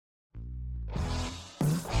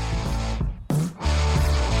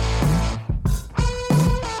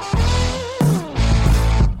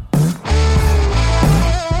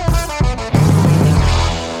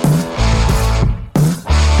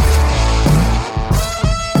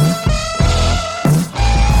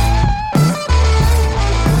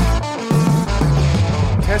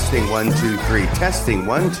Testing 1 2 3. Testing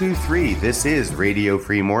 1 2 3. This is Radio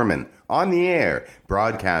Free Mormon on the air,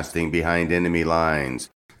 broadcasting behind enemy lines.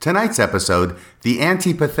 Tonight's episode, The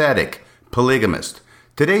Antipathetic, Polygamist.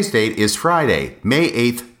 Today's date is Friday, May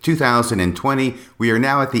 8th, 2020. We are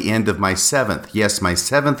now at the end of my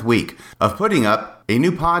seventh week of putting up a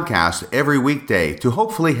new podcast every weekday to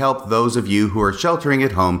hopefully help those of you who are sheltering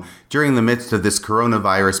at home during the midst of this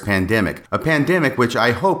coronavirus pandemic. A pandemic which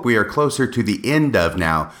I hope we are closer to the end of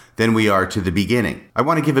now than we are to the beginning. I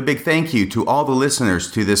want to give a big thank you to all the listeners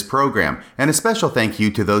to this program, and a special thank you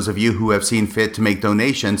to those of you who have seen fit to make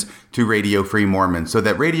donations to Radio Free Mormon so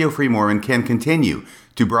that Radio Free Mormon can continue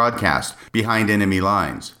to broadcast behind enemy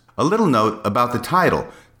lines. A little note about the title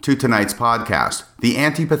to tonight's podcast, The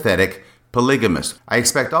Antipathetic, Polygamist. I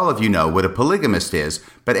expect all of you know what a polygamist is,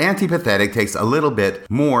 but antipathetic takes a little bit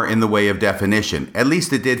more in the way of definition. At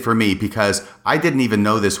least it did for me, because I didn't even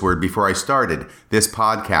know this word before I started this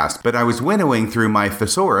podcast, but I was winnowing through my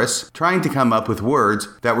thesaurus trying to come up with words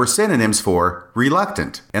that were synonyms for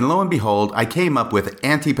reluctant. And lo and behold, I came up with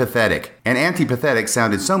antipathetic. And antipathetic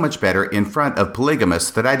sounded so much better in front of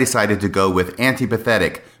polygamist that I decided to go with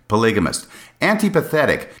antipathetic polygamist.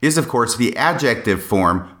 Antipathetic is, of course, the adjective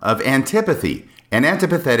form of antipathy, and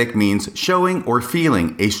antipathetic means showing or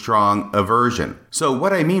feeling a strong aversion. So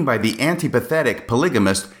what I mean by the antipathetic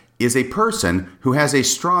polygamist is a person who has a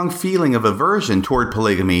strong feeling of aversion toward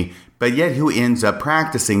polygamy, but yet who ends up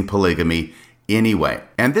practicing polygamy anyway.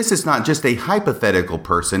 And this is not just a hypothetical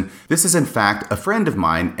person. This is in fact a friend of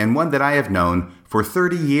mine, and one that I have known for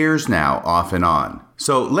 30 years now, off and on.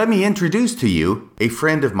 So let me introduce to you a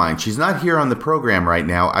friend of mine. She's not here on the program right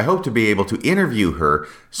now. I hope to be able to interview her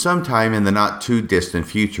sometime in the not too distant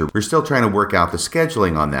future. We're still trying to work out the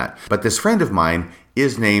scheduling on that. But this friend of mine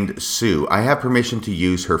is named Sue. I have permission to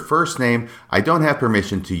use her first name. I don't have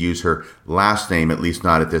permission to use her last name, at least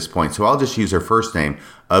not at this point. So I'll just use her first name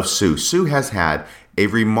of Sue. Sue has had a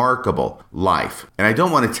remarkable life. And I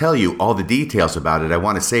don't want to tell you all the details about it. I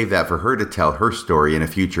want to save that for her to tell her story in a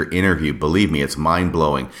future interview. Believe me, it's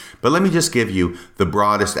mind-blowing. But let me just give you the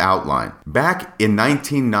broadest outline. Back in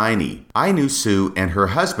 1990, I knew Sue and her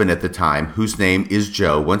husband at the time, whose name is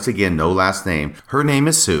Joe. Once again, no last name. Her name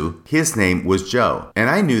is Sue. His name was Joe. And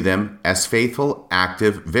I knew them as faithful,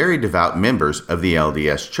 active, very devout members of the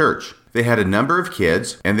LDS Church. They had a number of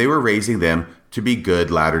kids, and they were raising them to be good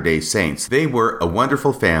Latter-day Saints. They were a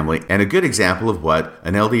wonderful family and a good example of what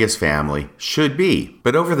an LDS family should be.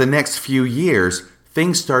 But over the next few years,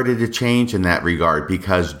 things started to change in that regard,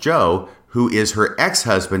 because Joe, who is her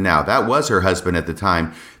ex-husband now, that was her husband at the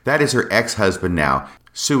time, that is her ex-husband now.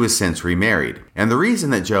 Sue is since remarried. And the reason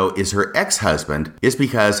that Joe is her ex-husband is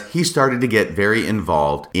because he started to get very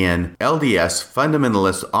involved in LDS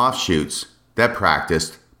fundamentalist offshoots that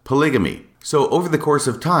practiced polygamy. So over the course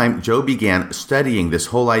of time, Joe began studying this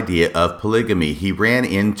whole idea of polygamy. He ran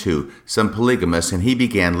into some polygamists and he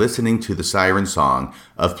began listening to the siren song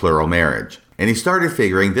of plural marriage. And he started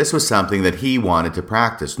figuring this was something that he wanted to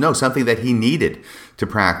practice. No, something that he needed to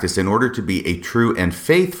practice in order to be a true and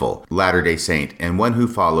faithful Latter-day Saint, and one who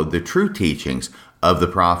followed the true teachings of the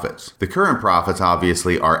prophets. The current prophets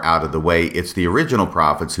obviously are out of the way. It's the original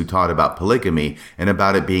prophets who taught about polygamy and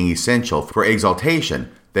about it being essential for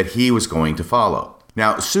exaltation that he was going to follow.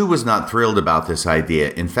 Now, Sue was not thrilled about this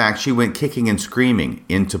idea. In fact, she went kicking and screaming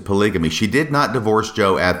into polygamy. She did not divorce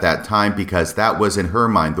Joe at that time, because that was, in her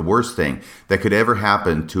mind, the worst thing that could ever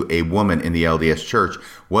happen to a woman in the LDS Church,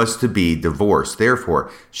 was to be divorced. Therefore,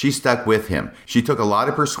 she stuck with him. She took a lot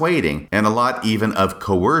of persuading and a lot even of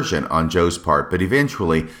coercion on Joe's part, but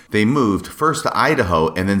eventually they moved first to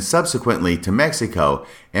Idaho and then subsequently to Mexico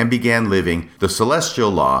and began living the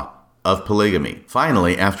celestial law of polygamy.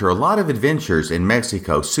 Finally, after a lot of adventures in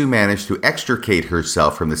Mexico, Sue managed to extricate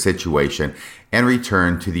herself from the situation and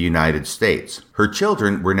return to the United States. Her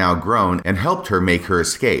children were now grown and helped her make her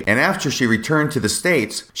escape. And after she returned to the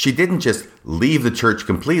States, she didn't just leave the church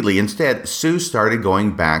completely. Instead, Sue started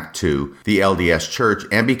going back to the LDS Church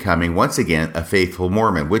and becoming once again a faithful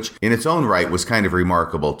Mormon, which in its own right was kind of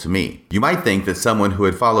remarkable to me. You might think that someone who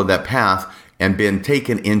had followed that path and been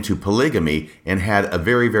taken into polygamy and had a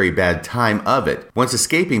very, very bad time of it, once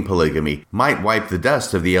escaping polygamy, might wipe the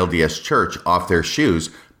dust of the LDS Church off their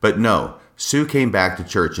shoes, but no. Sue came back to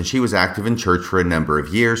church, and she was active in church for a number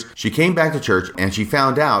of years. She came back to church, and she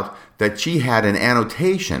found out that she had an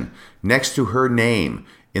annotation next to her name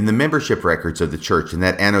in the membership records of the church, and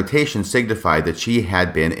that annotation signified that she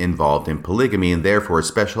had been involved in polygamy, and therefore a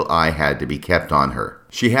special eye had to be kept on her.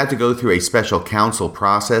 She had to go through a special council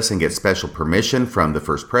process and get special permission from the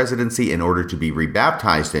First Presidency in order to be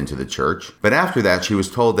rebaptized into the church. But after that, she was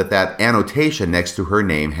told that that annotation next to her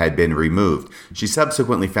name had been removed. She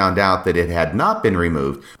subsequently found out that it had not been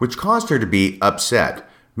removed, which caused her to be upset.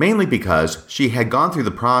 Mainly because she had gone through the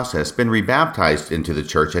process, been rebaptized into the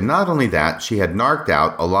church, and not only that, she had narked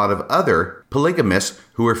out a lot of other polygamists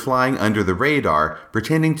who were flying under the radar,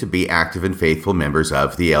 pretending to be active and faithful members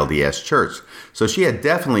of the LDS church. So she had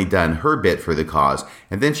definitely done her bit for the cause,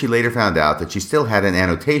 and then she later found out that she still had an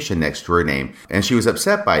annotation next to her name, and she was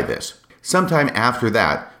upset by this. Sometime after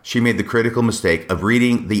that, she made the critical mistake of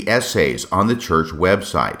reading the essays on the church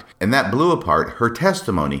website, and that blew apart her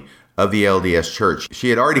testimony of the LDS church. She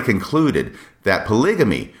had already concluded that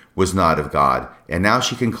polygamy was not of God, and now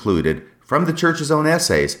she concluded from the church's own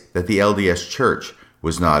essays that the LDS church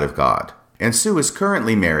was not of God. And Sue is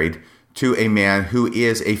currently married to a man who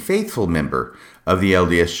is a faithful member of the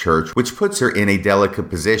LDS church, which puts her in a delicate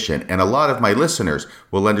position, and a lot of my listeners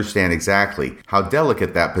will understand exactly how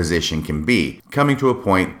delicate that position can be, coming to a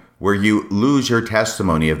point where you lose your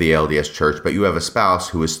testimony of the LDS church, but you have a spouse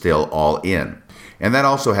who is still all in. And that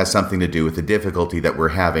also has something to do with the difficulty that we're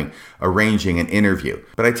having arranging an interview.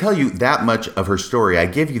 But I tell you that much of her story. I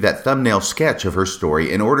give you that thumbnail sketch of her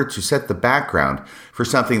story in order to set the background for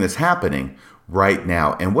something that's happening right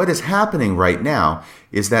now. And what is happening right now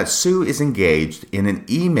is that Sue is engaged in an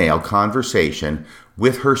email conversation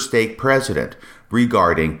with her stake president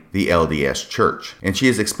regarding the LDS church. And she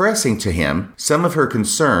is expressing to him some of her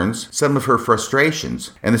concerns, some of her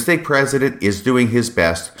frustrations, and the stake president is doing his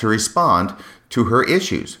best to respond to her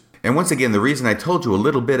issues. And once again, the reason I told you a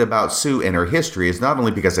little bit about Sue and her history is not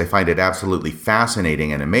only because I find it absolutely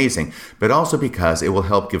fascinating and amazing, but also because it will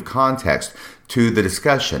help give context to the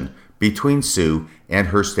discussion between Sue and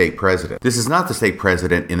her stake president. This is not the stake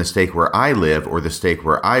president in the stake where I live or the stake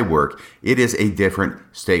where I work. It is a different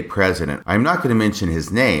stake president. I'm not going to mention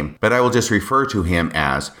his name, but I will just refer to him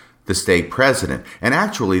as the stake president. And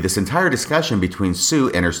actually, this entire discussion between Sue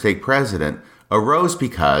and her stake president arose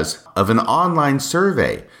because of an online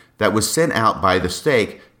survey that was sent out by the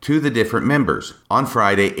stake to the different members on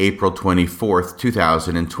Friday, April 24th,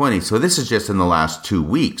 2020. So this is just in the last 2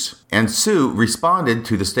 weeks. And Sue responded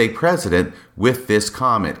to the stake president with this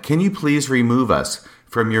comment: "Can you please remove us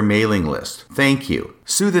from your mailing list? Thank you."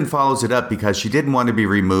 Sue then follows it up because she didn't want to be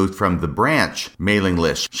removed from the branch mailing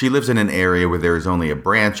list. She lives in an area where there is only a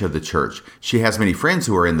branch of the church. She has many friends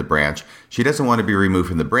who are in the branch. She doesn't want to be removed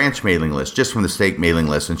from the branch mailing list, just from the stake mailing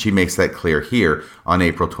list, and she makes that clear here on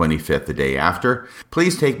April 25th, the day after.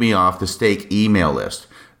 "Please take me off the stake email list.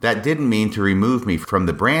 That didn't mean to remove me from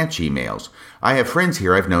the branch emails. I have friends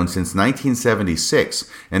here I've known since 1976,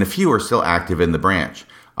 and a few are still active in the branch.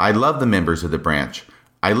 I love the members of the branch.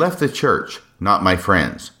 I left the church, not my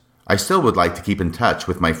friends. I still would like to keep in touch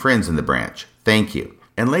with my friends in the branch. Thank you."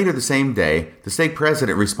 And later the same day, the stake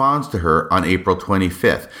president responds to her on April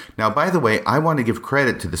 25th. Now, by the way, I want to give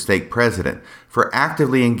credit to the stake president for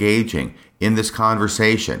actively engaging in this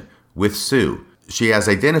conversation with Sue. She has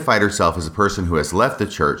identified herself as a person who has left the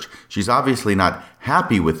church. She's obviously not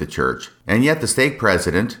happy with the church. And yet the stake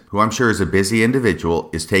president, who I'm sure is a busy individual,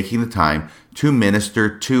 is taking the time to minister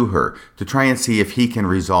to her, to try and see if he can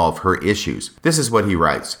resolve her issues. This is what he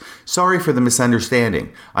writes: "Sorry for the misunderstanding.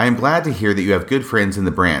 I am glad to hear that you have good friends in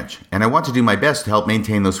the branch, and I want to do my best to help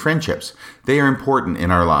maintain those friendships. They are important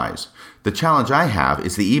in our lives. The challenge I have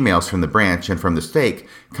is the emails from the branch and from the stake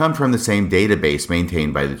come from the same database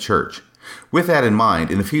maintained by the church. With that in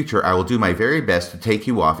mind, in the future, I will do my very best to take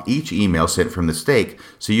you off each email sent from the stake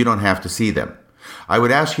so you don't have to see them. I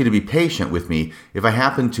would ask you to be patient with me if I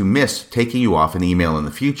happen to miss taking you off an email in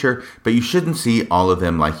the future, but you shouldn't see all of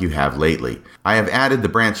them like you have lately. I have added the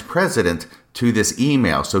branch president to this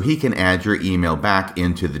email so he can add your email back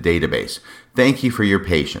into the database. Thank you for your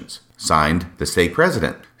patience. Signed, the stake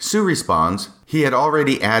president." Sue responds, "He had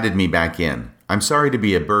already added me back in. I'm sorry to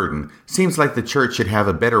be a burden. Seems like the church should have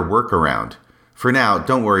a better workaround. For now,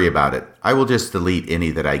 don't worry about it. I will just delete any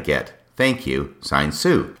that I get. Thank you." Signed,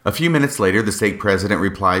 Sue. A few minutes later, the stake president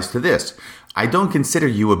replies to this: "I don't consider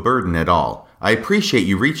you a burden at all. I appreciate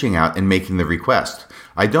you reaching out and making the request.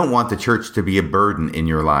 I don't want the church to be a burden in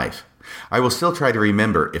your life. I will still try to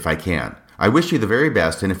remember if I can. I wish you the very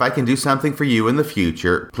best, and if I can do something for you in the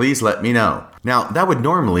future, please let me know." Now, that would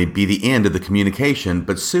normally be the end of the communication,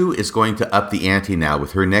 but Sue is going to up the ante now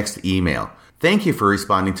with her next email. "Thank you for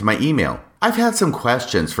responding to my email. I've had some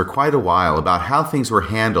questions for quite a while about how things were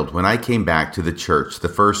handled when I came back to the church the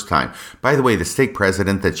first time. By the way, the stake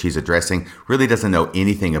president that she's addressing really doesn't know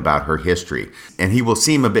anything about her history, and he will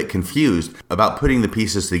seem a bit confused about putting the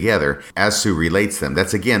pieces together as Sue relates them.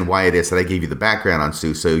 That's again why it is that I gave you the background on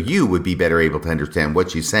Sue, so you would be better able to understand what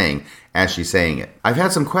she's saying as she's saying it. I've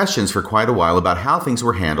had some questions for quite a while about how things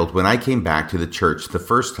were handled when I came back to the church the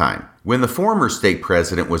first time. When the former stake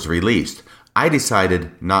president was released, I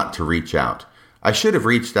decided not to reach out. I should have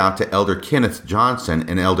reached out to Elder Kenneth Johnson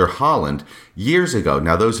and Elder Holland years ago.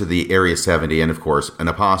 Now, those are the Area 70 and, of course, an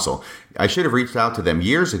apostle. I should have reached out to them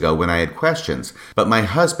years ago when I had questions, but my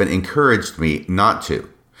husband encouraged me not to.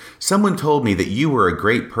 Someone told me that you were a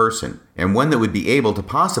great person and one that would be able to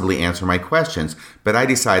possibly answer my questions, but I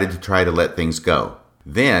decided to try to let things go.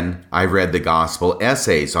 Then I read the gospel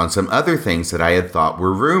essays on some other things that I had thought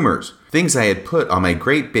were rumors, things I had put on my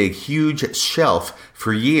great big huge shelf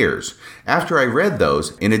for years. After I read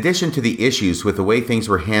those, in addition to the issues with the way things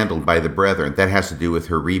were handled by the brethren, that has to do with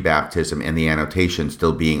her rebaptism and the annotation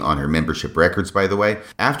still being on her membership records, by the way.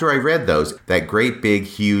 After I read those, that great big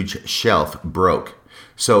huge shelf broke.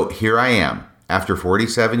 So here I am, after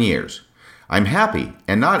 47 years. I'm happy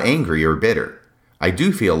and not angry or bitter. I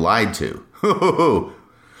do feel lied to.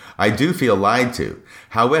 I do feel lied to.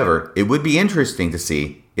 However, it would be interesting to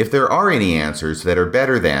see if there are any answers that are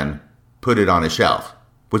better than put it on a shelf,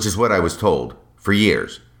 which is what I was told for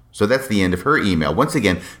years. So that's the end of her email. Once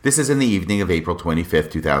again, this is in the evening of April 25th,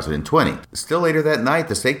 2020. Still later that night,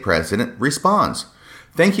 the stake president responds.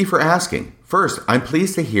 Thank you for asking. First, I'm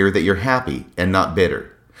pleased to hear that you're happy and not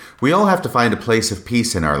bitter. We all have to find a place of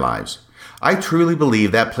peace in our lives. I truly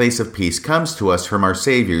believe that place of peace comes to us from our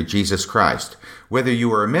Savior, Jesus Christ, whether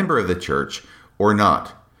you are a member of the church or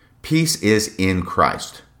not. Peace is in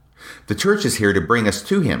Christ. The church is here to bring us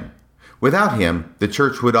to Him. Without Him, the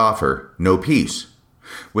church would offer no peace.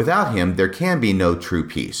 Without Him, there can be no true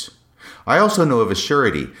peace. I also know of a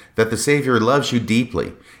surety that the Savior loves you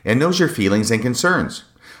deeply and knows your feelings and concerns.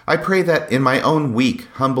 I pray that in my own weak,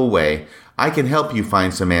 humble way, I can help you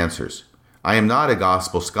find some answers. I am not a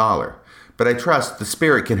gospel scholar, but I trust the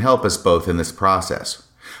Spirit can help us both in this process.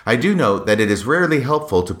 I do note that it is rarely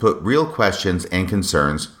helpful to put real questions and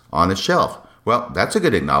concerns on a shelf. Well, that's a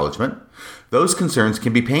good acknowledgement. Those concerns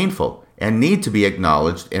can be painful and need to be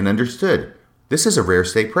acknowledged and understood. This is a rare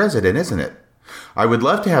stake president, isn't it? I would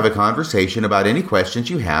love to have a conversation about any questions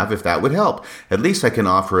you have if that would help. At least I can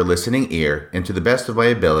offer a listening ear and to the best of my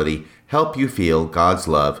ability, help you feel God's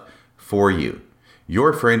love for you.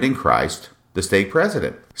 Your friend in Christ, the stake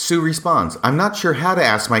president. Sue responds, I'm not sure how to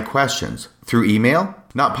ask my questions. Through email?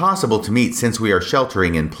 Not possible to meet since we are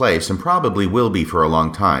sheltering in place and probably will be for a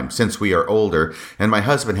long time since we are older and my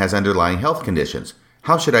husband has underlying health conditions.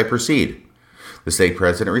 How should I proceed? The stake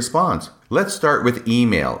president responds, let's start with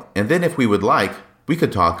email, and then if we would like, we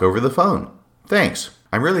could talk over the phone. Thanks.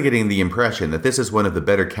 I'm really getting the impression that this is one of the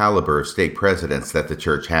better caliber of stake presidents that the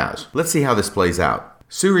church has. Let's see how this plays out.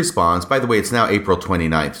 Sue responds, by the way, it's now April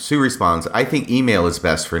 29th. Sue responds, I think email is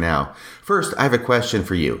best for now. First, I have a question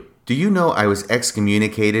for you. Do you know I was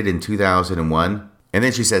excommunicated in 2001? And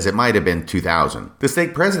then she says it might have been 2000. The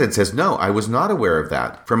stake president says, no, I was not aware of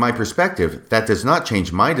that. From my perspective, that does not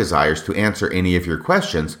change my desires to answer any of your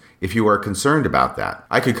questions if you are concerned about that.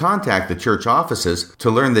 I could contact the church offices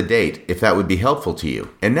to learn the date if that would be helpful to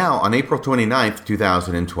you. And now, on April 29th,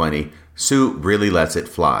 2020, Sue really lets it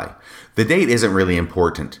fly. The date isn't really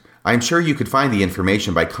important. I'm sure you could find the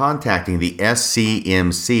information by contacting the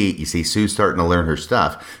SCMC. You see, Sue's starting to learn her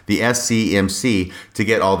stuff. The SCMC to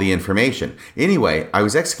get all the information. Anyway, I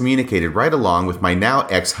was excommunicated right along with my now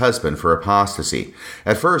ex-husband for apostasy.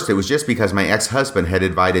 At first, it was just because my ex-husband had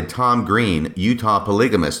invited Tom Green, Utah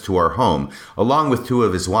Polygamist, to our home, along with two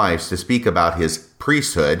of his wives to speak about his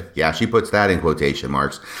priesthood. Yeah, she puts that in quotation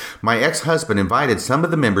marks. My ex-husband invited some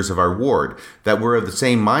of the members of our ward that were of the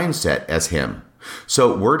same mindset as him.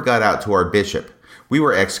 So word got out to our bishop. We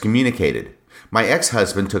were excommunicated. My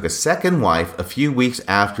ex-husband took a second wife a few weeks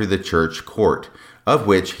after the church court, of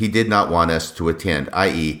which he did not want us to attend,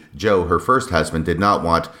 i.e., Joe, her first husband, did not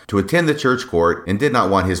want to attend the church court and did not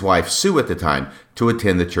want his wife, Sue, at the time, to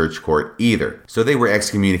attend the church court either. So they were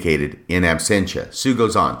excommunicated in absentia. Sue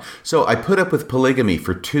goes on. So I put up with polygamy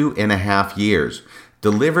for 2.5 years,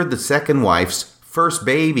 delivered the second wife's first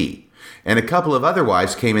baby, and a couple of other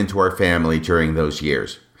wives came into our family during those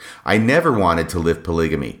years. I never wanted to live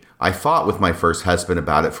polygamy. I fought with my first husband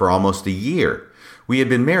about it for almost a year. We had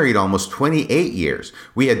been married almost 28 years.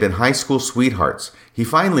 We had been high school sweethearts. He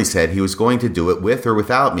finally said he was going to do it with or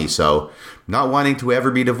without me, so, not wanting to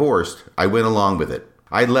ever be divorced, I went along with it.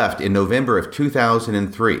 I left in November of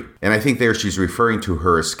 2003, and I think there she's referring to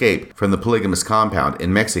her escape from the Polygamist compound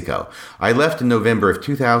in Mexico. I left in November of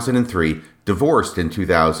 2003, divorced in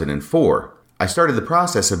 2004. I started the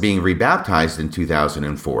process of being rebaptized in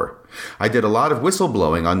 2004. I did a lot of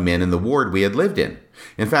whistleblowing on men in the ward we had lived in.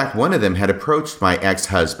 In fact, one of them had approached my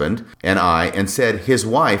ex-husband and I and said his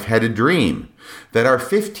wife had a dream that our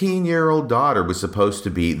 15-year-old daughter was supposed to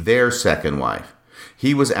be their second wife.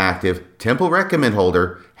 He was active, temple recommend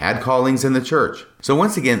holder, had callings in the church. So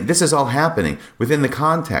once again, this is all happening within the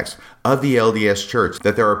context of the LDS church,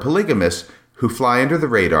 that there are polygamists who fly under the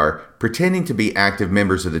radar, pretending to be active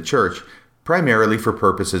members of the church, primarily for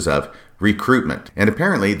purposes of recruitment. And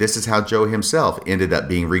apparently, this is how Joe himself ended up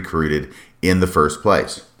being recruited in the first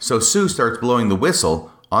place. So Sue starts blowing the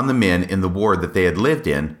whistle on the men in the ward that they had lived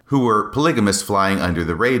in who were polygamists flying under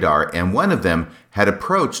the radar, and one of them had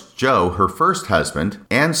approached Joe, her first husband,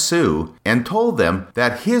 and Sue, and told them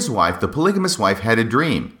that his wife, the polygamous wife, had a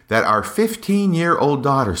dream that our 15-year-old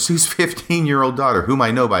daughter, Sue's 15-year-old daughter, whom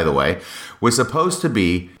I know, by the way, was supposed to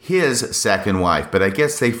be his second wife. But I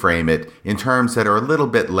guess they frame it in terms that are a little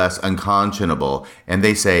bit less unconscionable, and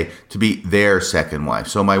they say to be their second wife.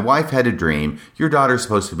 So my wife had a dream, your daughter's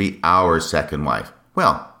supposed to be our second wife.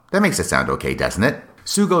 Well, that makes it sound okay, doesn't it?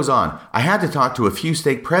 Sue goes on, I had to talk to a few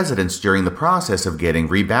stake presidents during the process of getting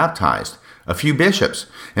rebaptized, a few bishops,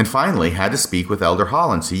 and finally had to speak with Elder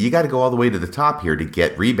Holland. So you got to go all the way to the top here to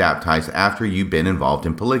get rebaptized after you've been involved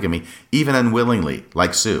in polygamy, even unwillingly,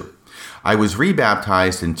 like Sue. I was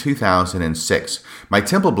rebaptized in 2006. My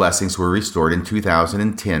temple blessings were restored in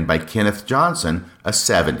 2010 by Kenneth Johnson, a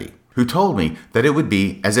 70, who told me that it would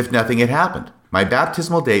be as if nothing had happened. My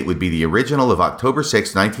baptismal date would be the original of October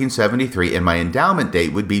 6, 1973, and my endowment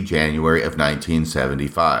date would be January of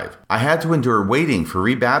 1975. I had to endure waiting for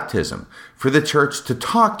rebaptism, for the church to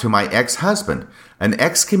talk to my ex-husband, an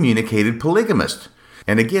excommunicated polygamist,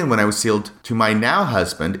 and again when I was sealed to my now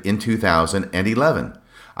husband in 2011.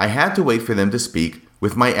 I had to wait for them to speak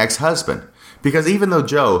with my ex-husband, because even though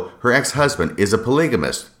Joe, her ex-husband, is a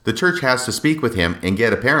polygamist, the church has to speak with him and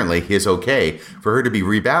get apparently his okay for her to be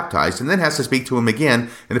rebaptized, and then has to speak to him again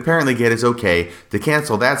and apparently get his okay to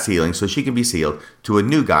cancel that sealing so she can be sealed to a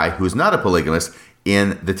new guy who is not a polygamist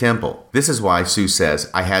in the temple. This is why Sue says,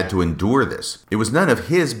 I had to endure this. It was none of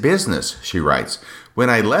his business, she writes. When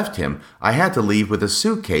I left him, I had to leave with a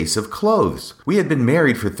suitcase of clothes. We had been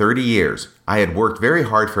married for 30 years. I had worked very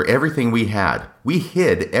hard for everything we had. We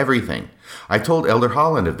hid everything. I told Elder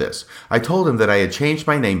Holland of this. I told him that I had changed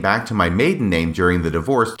my name back to my maiden name during the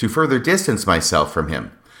divorce to further distance myself from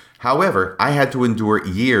him. However, I had to endure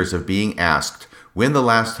years of being asked when the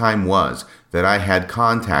last time was that I had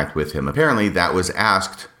contact with him. Apparently, that was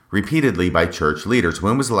asked repeatedly by church leaders.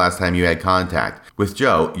 When was the last time you had contact with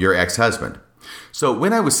Joe, your ex-husband? So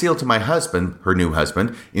when I was sealed to my husband, her new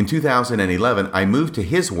husband, in 2011, I moved to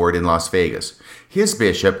his ward in Las Vegas. His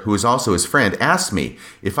bishop, who was also his friend, asked me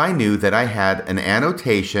if I knew that I had an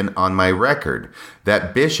annotation on my record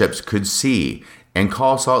that bishops could see and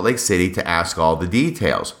call Salt Lake City to ask all the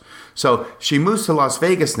details. So she moves to Las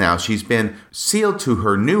Vegas now. She's been sealed to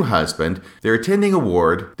her new husband. They're attending a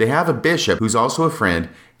ward. They have a bishop who's also a friend,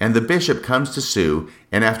 and the bishop comes to Sue,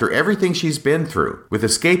 and after everything she's been through, with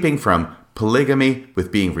escaping from polygamy, with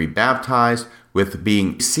being rebaptized, with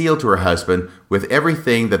being sealed to her husband, with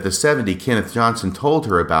everything that the 70 Kenneth Johnson told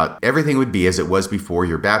her about, everything would be as it was before.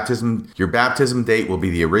 Your baptism date will be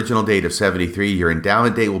the original date of 73. Your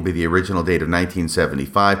endowment date will be the original date of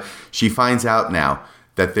 1975. She finds out now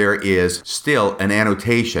that there is still an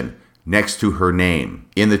annotation next to her name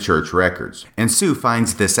in the church records. And Sue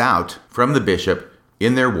finds this out from the bishop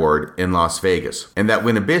in their ward in Las Vegas. And that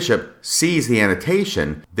when a bishop sees the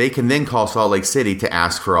annotation, they can then call Salt Lake City to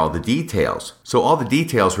ask for all the details. So all the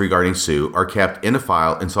details regarding Sue are kept in a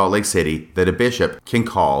file in Salt Lake City that a bishop can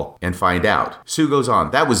call and find out. Sue goes on,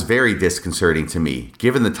 that was very disconcerting to me,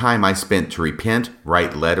 given the time I spent to repent,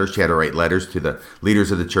 write letters. She had to write letters to the leaders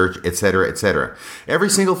of the church, etc., etc. Every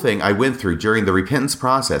single thing I went through during the repentance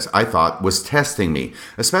process, I thought was testing me,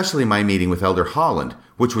 especially my meeting with Elder Holland,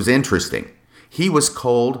 which was interesting. He was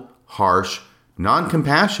cold, harsh,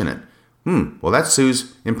 non-compassionate. Well, that's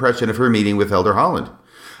Sue's impression of her meeting with Elder Holland.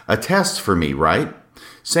 A test for me, right?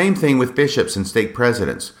 Same thing with bishops and stake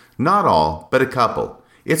presidents. Not all, but a couple.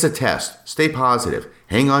 It's a test. Stay positive.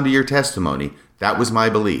 Hang on to your testimony. That was my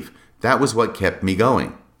belief. That was what kept me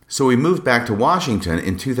going. So we moved back to Washington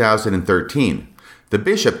in 2013. The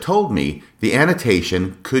bishop told me the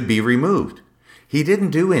annotation could be removed. He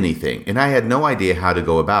didn't do anything, and I had no idea how to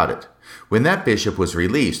go about it. When that bishop was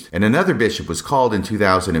released and another bishop was called in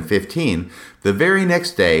 2015, the very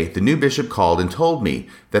next day, the new bishop called and told me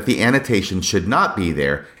that the annotation should not be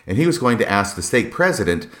there, and he was going to ask the stake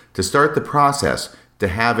president to start the process to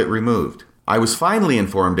have it removed. I was finally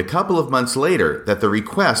informed a couple of months later that the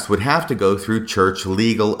request would have to go through church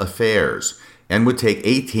legal affairs and would take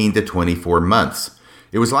 18 to 24 months.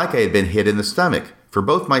 It was like I had been hit in the stomach for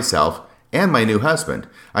both myself and my new husband.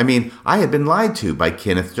 I mean, I had been lied to by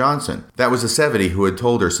Kenneth Johnson. That was a 70 who had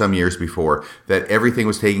told her some years before that everything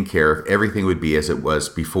was taken care of, everything would be as it was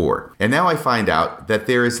before. And now I find out that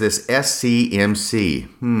there is this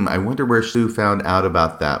SCMC. I wonder where Sue found out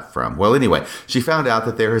about that from. Well, anyway, she found out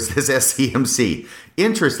that there is this SCMC.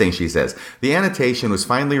 Interesting, she says. The annotation was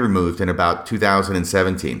finally removed in about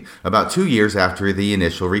 2017, about 2 years after the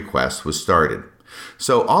initial request was started.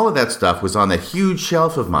 So all of that stuff was on that huge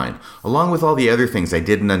shelf of mine, along with all the other things I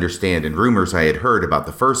didn't understand and rumors I had heard about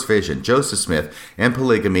the first vision, Joseph Smith, and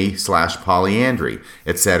polygamy/polyandry,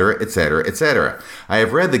 etc., etc., etc. I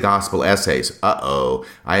have read the gospel essays. I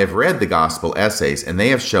have read the gospel essays, and they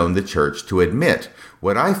have shown the church to admit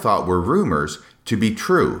what I thought were rumors to be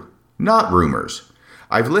true, not rumors.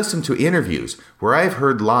 I've listened to interviews where I've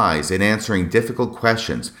heard lies in answering difficult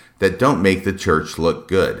questions that don't make the church look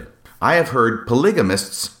good. I have heard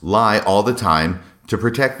polygamists lie all the time to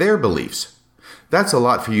protect their beliefs. That's a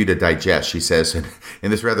lot for you to digest, she says in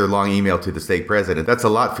this rather long email to the stake president. That's a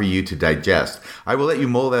lot for you to digest. I will let you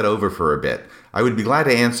mull that over for a bit. I would be glad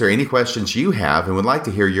to answer any questions you have and would like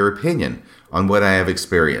to hear your opinion on what I have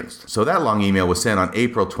experienced. So that long email was sent on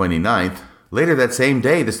April 29th. Later that same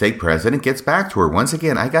day, the stake president gets back to her. Once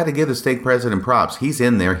again, I got to give the stake president props. He's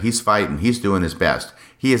in there, he's fighting, he's doing his best.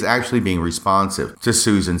 He is actually being responsive to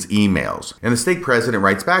Susan's emails. And the stake president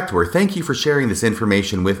writes back to her, "Thank you for sharing this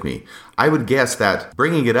information with me. I would guess that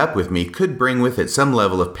bringing it up with me could bring with it some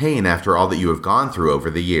level of pain after all that you have gone through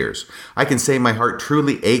over the years. I can say my heart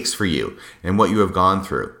truly aches for you and what you have gone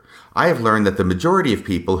through. I have learned that the majority of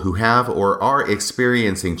people who have or are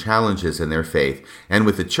experiencing challenges in their faith and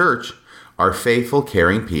with the church are faithful,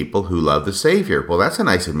 caring people who love the Savior." Well, that's a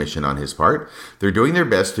nice admission on his part. They're doing their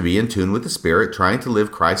best to be in tune with the Spirit, trying to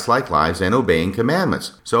live Christ-like lives and obeying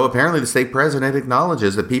commandments. So apparently the stake president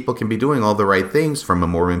acknowledges that people can be doing all the right things from a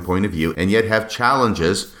Mormon point of view and yet have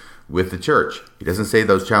challenges with the church. He doesn't say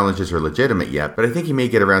those challenges are legitimate yet, but I think he may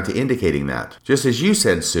get around to indicating that. Just as you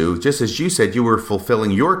said, Sue, just as you said you were fulfilling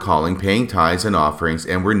your calling, paying tithes and offerings,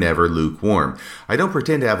 and were never lukewarm. I don't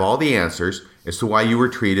pretend to have all the answers as to why you were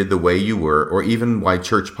treated the way you were, or even why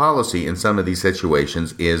church policy in some of these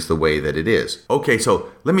situations is the way that it is. Okay, so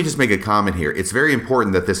let me just make a comment here. It's very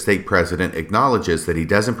important that the stake president acknowledges that he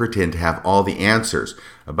doesn't pretend to have all the answers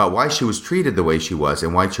about why she was treated the way she was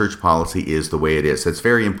and why church policy is the way it is. That's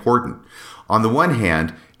very important. On the one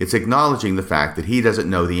hand, it's acknowledging the fact that he doesn't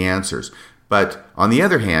know the answers. But on the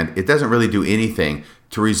other hand, it doesn't really do anything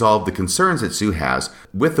to resolve the concerns that Sue has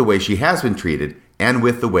with the way she has been treated and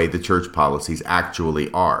with the way the church policies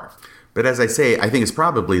actually are. But as I say, I think it's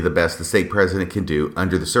probably the best the stake president can do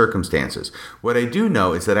under the circumstances. What I do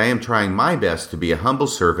know is that I am trying my best to be a humble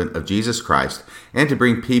servant of Jesus Christ and to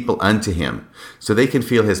bring people unto him so they can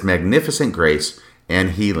feel his magnificent grace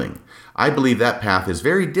and healing. I believe that path is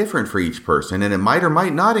very different for each person, and it might or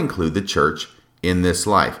might not include the church in this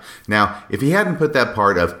life. Now, if he hadn't put that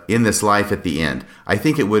part of "in this life" at the end, I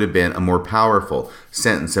think it would have been a more powerful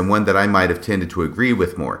sentence and one that I might have tended to agree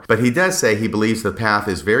with more. But he does say he believes the path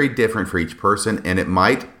is very different for each person, and it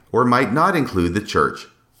might or might not include the church,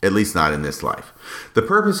 at least not in this life. The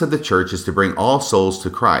purpose of the church is to bring all souls to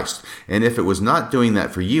Christ, and if it was not doing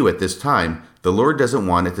that for you at this time, the Lord doesn't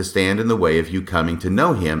want it to stand in the way of you coming to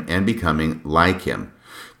know him and becoming like him.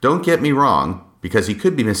 Don't get me wrong, because he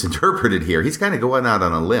could be misinterpreted here. He's kind of going out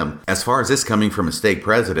on a limb. As far as this coming from a stake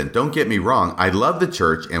president, don't get me wrong. I love the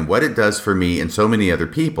church and what it does for me and so many other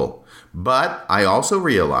people. But I also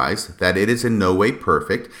realize that it is in no way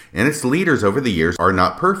perfect, and its leaders over the years are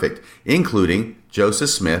not perfect, including Joseph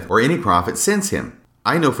Smith or any prophet since him.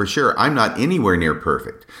 I know for sure I'm not anywhere near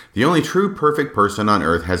perfect. The only true perfect person on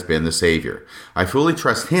earth has been the Savior. I fully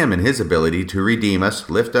trust him and his ability to redeem us,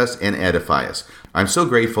 lift us, and edify us. I'm so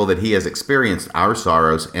grateful that he has experienced our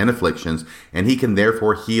sorrows and afflictions, and he can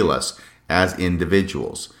therefore heal us as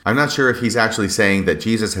individuals. I'm not sure if he's actually saying that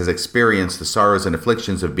Jesus has experienced the sorrows and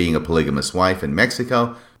afflictions of being a polygamous wife in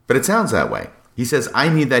Mexico, but it sounds that way. He says, I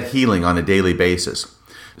need that healing on a daily basis.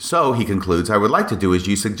 So, he concludes, I would like to do as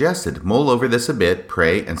you suggested, mull over this a bit,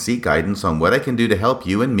 pray, and seek guidance on what I can do to help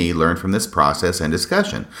you and me learn from this process and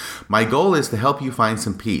discussion. My goal is to help you find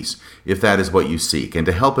some peace, if that is what you seek, and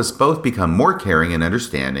to help us both become more caring and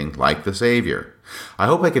understanding, like the Savior. I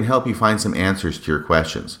hope I can help you find some answers to your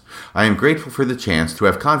questions. I am grateful for the chance to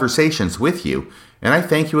have conversations with you, and I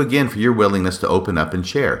thank you again for your willingness to open up and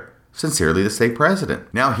share. Sincerely, the Stake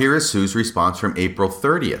President. Now, here is Sue's response from April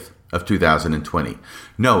 30th. Of 2020.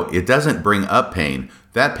 No, it doesn't bring up pain.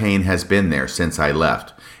 That pain has been there since I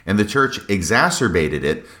left. And the church exacerbated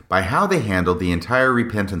it by how they handled the entire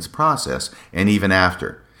repentance process and even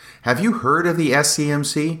after. Have you heard of the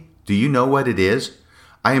SCMC? Do you know what it is?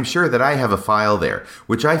 I am sure that I have a file there,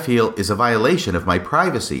 which I feel is a violation of my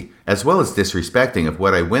privacy, as well as disrespecting of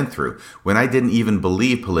what I went through when I didn't even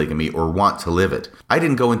believe polygamy or want to live it. I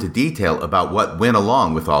didn't go into detail about what went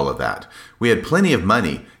along with all of that. We had plenty of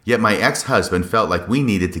money, yet my ex-husband felt like we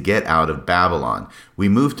needed to get out of Babylon. We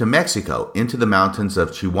moved to Mexico, into the mountains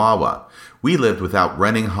of Chihuahua. We lived without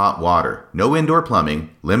running hot water, no indoor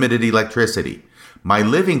plumbing, limited electricity. My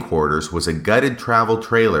living quarters was a gutted travel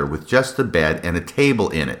trailer with just a bed and a table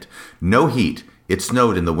in it. No heat. It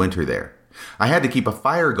snowed in the winter there. I had to keep a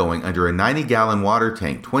fire going under a 90-gallon water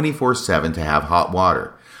tank 24/7 to have hot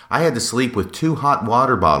water. I had to sleep with 2 hot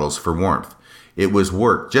water bottles for warmth. It was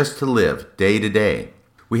work just to live day to day.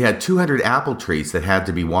 We had 200 apple trees that had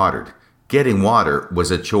to be watered. Getting water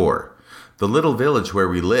was a chore. The little village where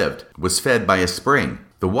we lived was fed by a spring.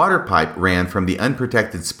 The water pipe ran from the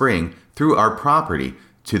unprotected spring through our property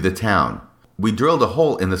to the town. We drilled a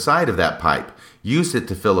hole in the side of that pipe, used it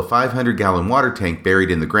to fill a 500-gallon water tank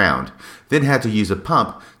buried in the ground, then had to use a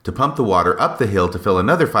pump to pump the water up the hill to fill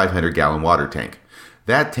another 500-gallon water tank.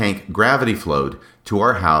 That tank gravity flowed to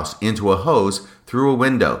our house into a hose through a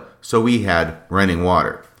window, so we had running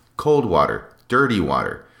water, cold water, dirty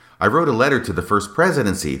water. I wrote a letter to the First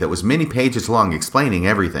Presidency that was many pages long explaining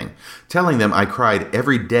everything, telling them I cried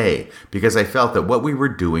every day because I felt that what we were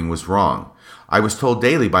doing was wrong. I was told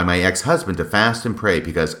daily by my ex-husband to fast and pray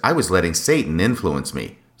because I was letting Satan influence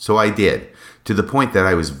me. So I did, to the point that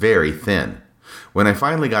I was very thin. When I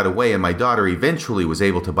finally got away and my daughter eventually was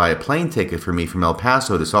able to buy a plane ticket for me from El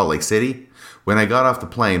Paso to Salt Lake City, when I got off the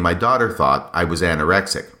plane, my daughter thought I was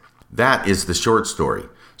anorexic. That is the short story.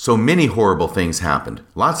 So many horrible things happened,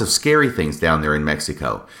 lots of scary things down there in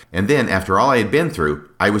Mexico. And then, after all I had been through,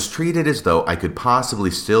 I was treated as though I could possibly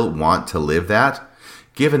still want to live that,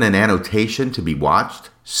 given an annotation to be watched.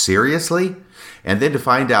 Seriously? And then to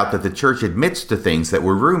find out that the church admits to things that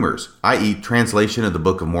were rumors, i.e. translation of the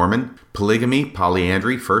Book of Mormon, polygamy,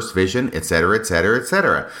 polyandry, first vision, etc., etc.,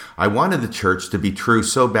 etc. I wanted the church to be true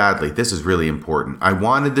so badly. This is really important. I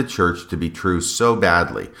wanted the church to be true so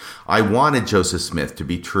badly. I wanted Joseph Smith to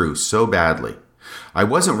be true so badly. I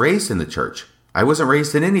wasn't raised in the church. I wasn't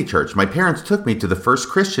raised in any church. My parents took me to the first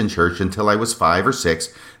Christian church until I was 5 or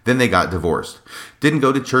 6. Then they got divorced. Didn't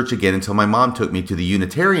go to church again until my mom took me to the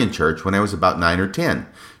Unitarian church when I was about 9 or 10.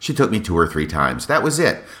 She took me 2 or 3 times. That was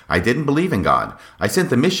it. I didn't believe in God. I sent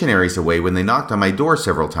the missionaries away when they knocked on my door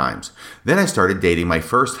several times. Then I started dating my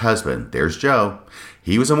first husband. There's Joe.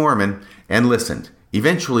 He was a Mormon and listened.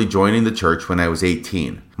 Eventually joining the church when I was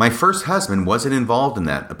 18. My first husband wasn't involved in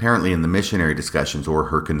that, apparently in the missionary discussions or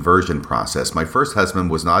her conversion process. My first husband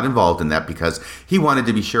was not involved in that because he wanted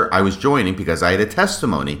to be sure I was joining because I had a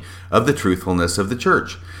testimony of the truthfulness of the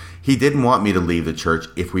church. He didn't want me to leave the church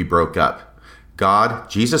if we broke up. God,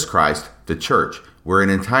 Jesus Christ, the church were an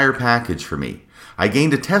entire package for me. I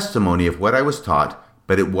gained a testimony of what I was taught,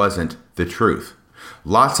 but it wasn't the truth.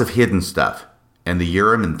 Lots of hidden stuff. And the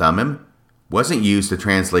Urim and Thummim wasn't used to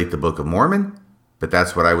translate the Book of Mormon, but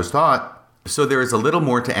that's what I was taught. So there is a little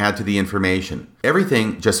more to add to the information.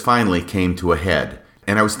 Everything just finally came to a head,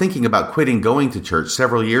 and I was thinking about quitting going to church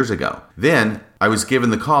several years ago. Then I was given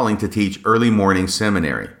the calling to teach early morning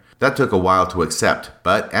seminary. That took a while to accept,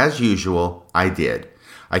 but as usual, I did.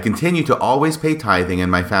 I continue to always pay tithing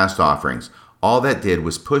and my fast offerings. All that did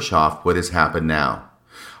was push off what has happened now.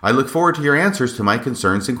 I look forward to your answers to my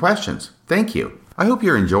concerns and questions. Thank you. I hope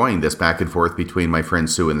you're enjoying this back and forth between my friend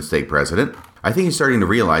Sue and the Stake President. I think he's starting to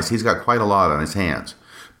realize he's got quite a lot on his hands.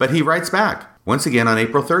 But he writes back, once again on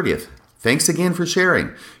April 30th. Thanks again for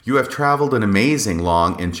sharing. You have traveled an amazing,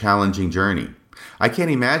 long, and challenging journey. I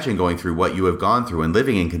can't imagine going through what you have gone through and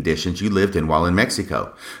living in conditions you lived in while in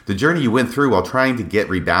Mexico. The journey you went through while trying to get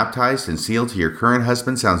rebaptized and sealed to your current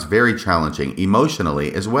husband sounds very challenging,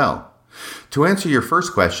 emotionally as well. To answer your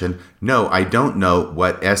first question, no, I don't know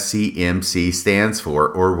what SCMC stands for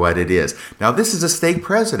or what it is. Now, this is a stake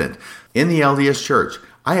president in the LDS Church.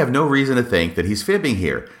 I have no reason to think that he's fibbing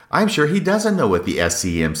here. I'm sure he doesn't know what the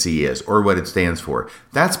SCMC is or what it stands for.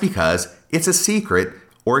 That's because it's a secret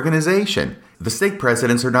organization. The stake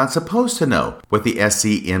presidents are not supposed to know what the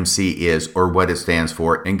SCMC is or what it stands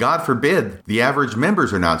for, and God forbid, the average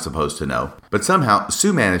members are not supposed to know. But somehow,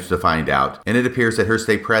 Sue managed to find out, and it appears that her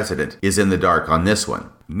stake president is in the dark on this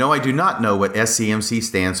one. No, I do not know what SCMC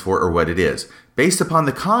stands for or what it is. Based upon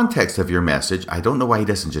the context of your message, I don't know why he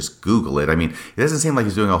doesn't just Google it. I mean, it doesn't seem like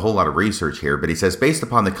he's doing a whole lot of research here, but he says, based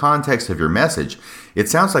upon the context of your message, it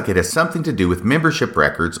sounds like it has something to do with membership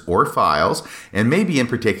records or files, and maybe in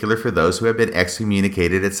particular for those who have been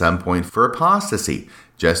excommunicated at some point for apostasy.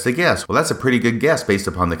 Just a guess. Well, that's a pretty good guess based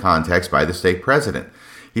upon the context by the stake president.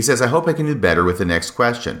 He says, I hope I can do better with the next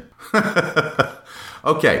question.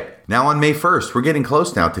 Okay, now on May 1st, we're getting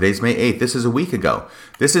close now. Today's May 8th. This is a week ago.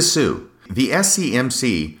 This is Sue. The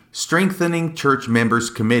SCMC, Strengthening Church Members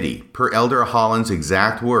Committee, per Elder Holland's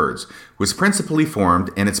exact words, was principally formed,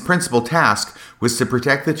 and its principal task was to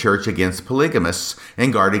protect the church against polygamists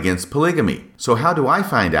and guard against polygamy. So how do I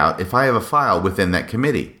find out if I have a file within that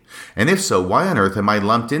committee? And if so, why on earth am I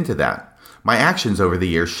lumped into that? My actions over the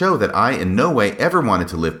years show that I in no way ever wanted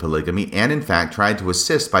to live polygamy and in fact tried to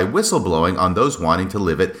assist by whistleblowing on those wanting to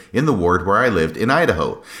live it in the ward where I lived in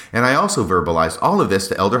Idaho. And I also verbalized all of this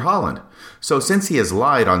to Elder Holland. So since he has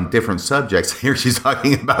lied on different subjects, here she's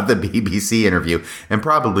talking about the BBC interview and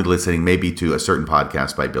probably listening maybe to a certain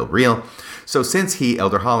podcast by Bill Reel. So since he,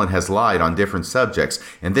 Elder Holland, has lied on different subjects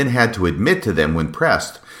and then had to admit to them when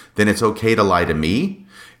pressed, then it's okay to lie to me?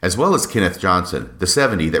 As well as Kenneth Johnson, the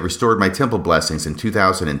 70 that restored my temple blessings in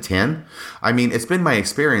 2010? I mean, it's been my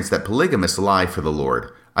experience that polygamists lie for the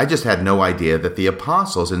Lord. I just had no idea that the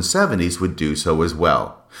apostles in 70s would do so as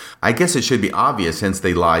well. I guess it should be obvious since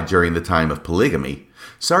they lied during the time of polygamy.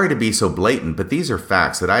 Sorry to be so blatant, but these are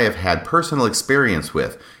facts that I have had personal experience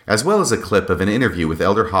with, as well as a clip of an interview with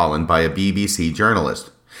Elder Holland by a BBC journalist.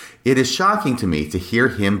 It is shocking to me to hear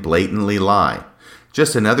him blatantly lie.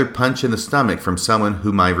 Just another punch in the stomach from someone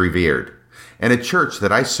whom I revered, and a church that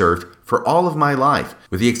I served for all of my life,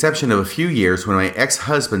 with the exception of a few years when my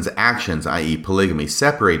ex-husband's actions, i.e. polygamy,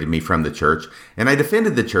 separated me from the church, and I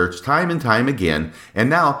defended the church time and time again, and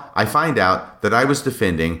now I find out that I was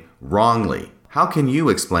defending wrongly. How can you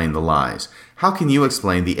explain the lies? How can you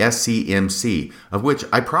explain the SCMC, of which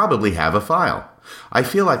I probably have a file? I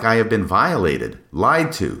feel like I have been violated,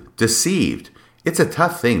 lied to, deceived. It's a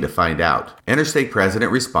tough thing to find out. Interstate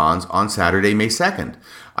President responds on Saturday, May 2nd.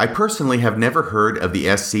 I personally have never heard of the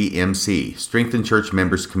SCMC, Strengthened Church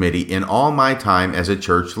Members Committee, in all my time as a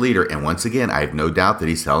church leader. And once again, I have no doubt that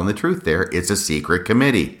he's telling the truth there. It's a secret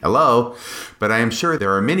committee. Hello? But I am sure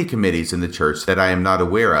there are many committees in the church that I am not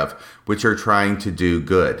aware of, which are trying to do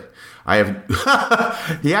good.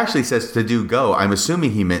 He actually says to do go. I'm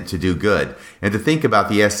assuming he meant to do good. And to think about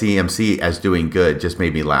the SCMC as doing good just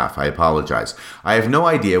made me laugh. I apologize. I have no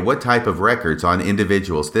idea what type of records on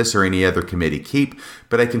individuals this or any other committee keep,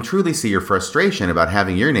 but I can truly see your frustration about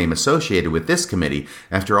having your name associated with this committee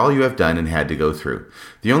after all you have done and had to go through.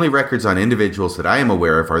 The only records on individuals that I am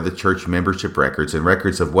aware of are the church membership records and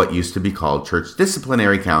records of what used to be called church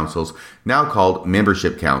disciplinary councils, now called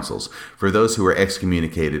membership councils, for those who were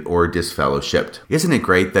excommunicated or disfellowshipped. Isn't it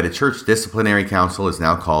great that a church disciplinary council is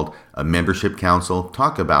now called a membership council?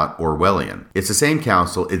 Talk about Orwellian. It's the same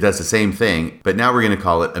council, it does the same thing, but now we're going to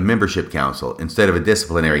call it a membership council instead of a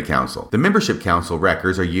disciplinary council. The membership council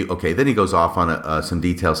records are okay, then he goes off on some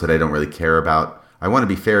details that I don't really care about. I want to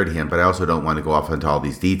be fair to him, but I also don't want to go off into all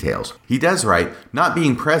these details. He does write, not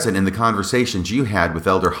being present in the conversations you had with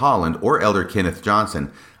Elder Holland or Elder Kenneth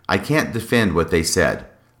Johnson, I can't defend what they said.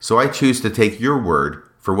 So I choose to take your word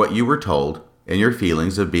for what you were told and your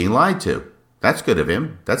feelings of being lied to. That's good of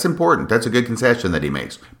him. That's important. That's a good concession that he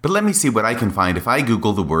makes. But let me see what I can find if I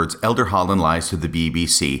Google the words Elder Holland lies to the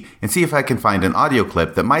BBC and see if I can find an audio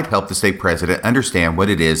clip that might help the stake president understand what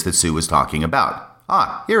it is that Sue was talking about.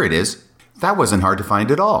 Here it is. That wasn't hard to find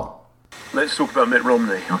at all. Let's talk about Mitt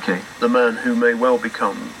Romney. Okay. The man who may well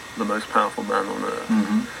become the most powerful man on earth.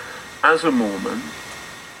 Mm-hmm. As a Mormon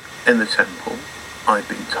in the temple, I've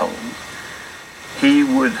been told, he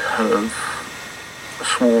would have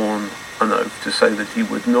sworn an oath to say that he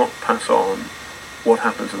would not pass on what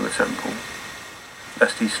happens in the temple,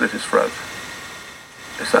 lest he slit his throat.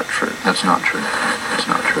 Is that true? That's not true. That's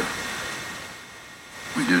not true.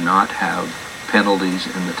 We do not have penalties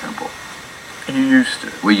in the temple. You used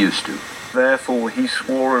to. We used to. Therefore, he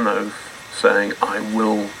swore an oath saying, I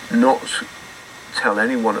will not tell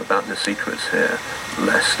anyone about the secrets here,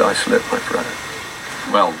 lest I slit my throat.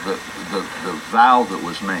 Well, the vow that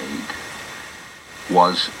was made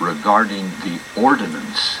was regarding the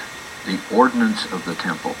ordinance The ordinance of the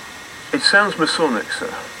temple. It sounds Masonic,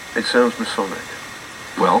 sir. It sounds Masonic.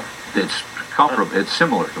 Well, it's comparable. It's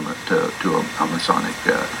similar to a Masonic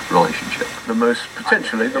relationship.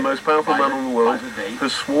 Potentially the most powerful man in the world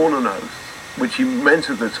has sworn an oath, which he meant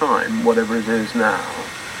at the time, whatever it is now,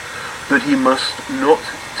 that he must not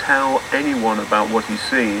tell anyone about what he's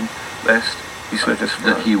seen, lest he slit his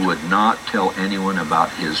throat. That he would not tell anyone about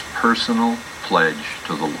his personal pledge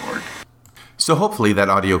to the Lord. So hopefully that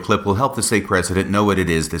audio clip will help the stake president know what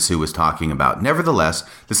it is that Sue was talking about. Nevertheless,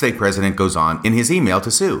 the stake president goes on in his email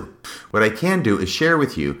to Sue. What I can do is share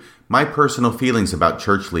with you my personal feelings about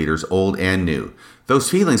church leaders, old and new.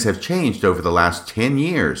 Those feelings have changed over the last 10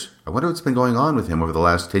 years. I wonder what's been going on with him over the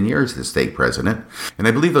last 10 years, the stake president. And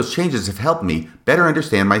I believe those changes have helped me better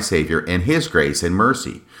understand my Savior and His grace and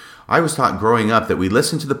mercy. I was taught growing up that we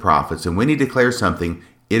listen to the prophets, and when He declares something,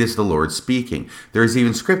 it is the Lord speaking. There is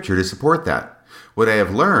even scripture to support that. What I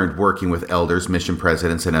have learned working with elders, mission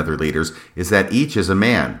presidents, and other leaders is that each is a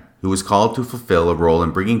man who is called to fulfill a role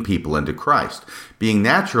in bringing people into Christ. Being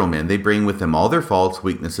natural men, they bring with them all their faults,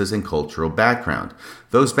 weaknesses, and cultural background.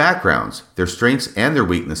 Those backgrounds, their strengths and their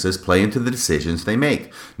weaknesses, play into the decisions they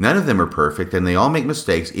make. None of them are perfect, and they all make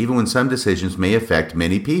mistakes, even when some decisions may affect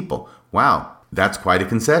many people. Wow, that's quite a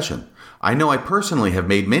concession. I know I personally have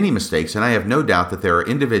made many mistakes, and I have no doubt that there are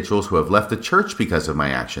individuals who have left the church because of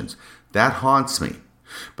my actions. That haunts me.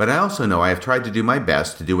 But I also know I have tried to do my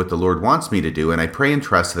best to do what the Lord wants me to do, and I pray and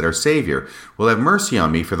trust that our Savior will have mercy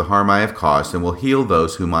on me for the harm I have caused and will heal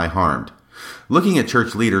those whom I harmed. Looking at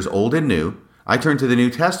church leaders old and new, I turn to the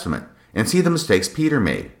New Testament and see the mistakes Peter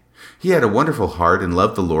made. He had a wonderful heart and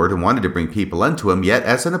loved the Lord and wanted to bring people unto Him, yet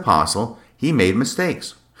as an apostle, he made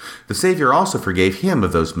mistakes. The Savior also forgave him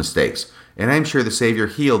of those mistakes, and I am sure the Savior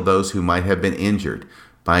healed those who might have been injured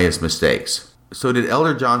by his mistakes. So did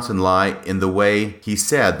Elder Johnson lie in the way he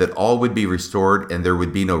said that all would be restored and there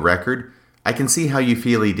would be no record? I can see how you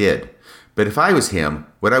feel he did. But if I was him,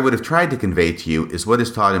 what I would have tried to convey to you is what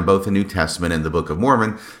is taught in both the New Testament and the Book of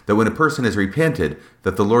Mormon, that when a person has repented,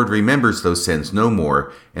 that the Lord remembers those sins no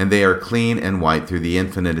more, and they are clean and white through the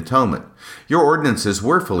infinite atonement. Your ordinances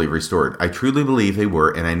were fully restored. I truly believe they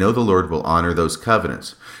were, and I know the Lord will honor those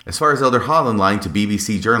covenants. As far as Elder Holland lying to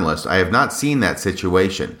BBC journalists, I have not seen that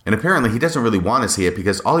situation. And apparently he doesn't really want to see it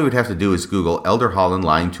because all he would have to do is Google Elder Holland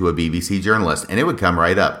lying to a BBC journalist, and it would come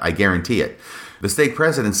right up. I guarantee it. The stake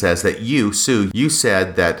president says that you, Sue, you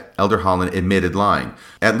said that Elder Holland admitted lying.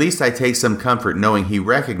 At least I take some comfort knowing he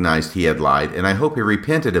recognized he had lied, and I hope he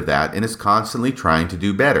repented of that and is constantly trying to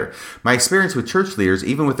do better. My experience with church leaders,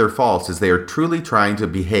 even with their faults, is they are truly trying to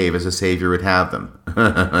behave as a Savior would have them.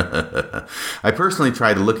 I personally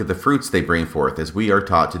try to look at the fruits they bring forth, as we are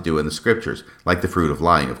taught to do in the Scriptures, like the fruit of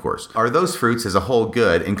lying, of course. Are those fruits as a whole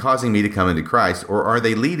good and causing me to come into Christ, or are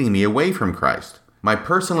they leading me away from Christ? My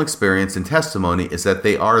personal experience and testimony is that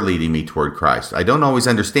they are leading me toward Christ. I don't always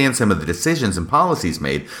understand some of the decisions and policies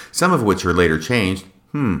made, some of which are later changed.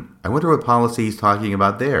 I wonder what policy he's talking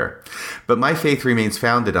about there. But my faith remains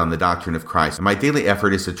founded on the doctrine of Christ, and my daily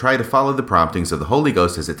effort is to try to follow the promptings of the Holy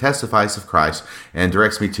Ghost as it testifies of Christ and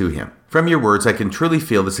directs me to Him. From your words, I can truly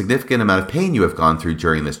feel the significant amount of pain you have gone through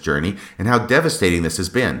during this journey and how devastating this has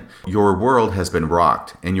been. Your world has been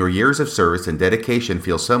rocked, and your years of service and dedication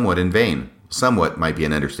feel somewhat in vain. Somewhat might be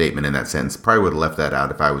an understatement in that sentence. Probably would have left that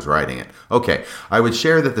out if I was writing it. Okay, I would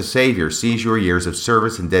share that the Savior sees your years of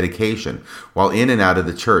service and dedication while in and out of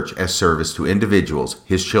the church as service to individuals,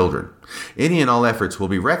 His children. Any and all efforts will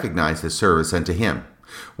be recognized as service unto Him.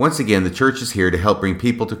 Once again, the church is here to help bring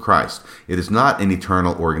people to Christ. It is not an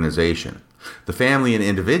eternal organization. The family and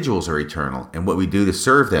individuals are eternal, and what we do to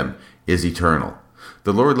serve them is eternal.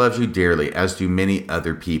 The Lord loves you dearly, as do many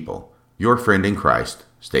other people. Your friend in Christ,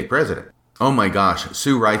 Stake President. Oh my gosh,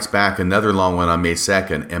 Sue writes back another long one on May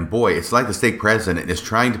 2nd, and boy, it's like the stake president is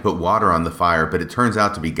trying to put water on the fire, but it turns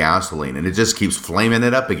out to be gasoline, and it just keeps flaming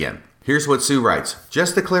it up again. Here's what Sue writes.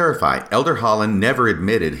 Just to clarify, Elder Holland never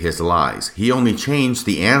admitted his lies. He only changed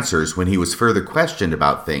the answers when he was further questioned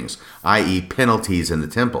about things, i.e. penalties in the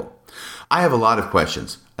temple. I have a lot of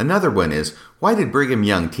questions. Another one is, why did Brigham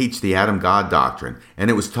Young teach the Adam God doctrine, and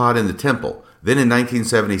it was taught in the temple? Then in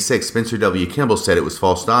 1976, Spencer W. Kimball said it was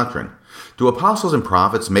false doctrine. Do apostles and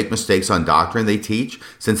prophets make mistakes on doctrine they teach,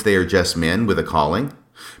 since they are just men with a calling?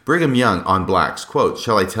 Brigham Young on blacks, quote,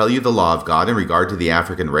 "Shall I tell you the law of God in regard to the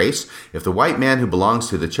African race? If the white man who belongs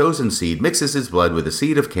to the chosen seed mixes his blood with the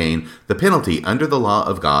seed of Cain, the penalty under the law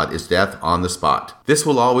of God is death on the spot. This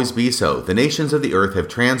will always be so. The nations of the earth have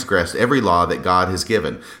transgressed every law that God has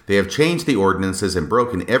given. They have changed the ordinances and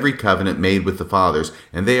broken every covenant made with the fathers,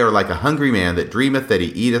 and they are like a hungry man that dreameth that he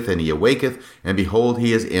eateth, and he awaketh, and behold,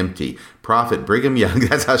 he is empty." Prophet Brigham Young,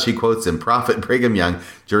 that's how she quotes him, Prophet Brigham Young,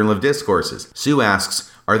 Journal of Discourses. Sue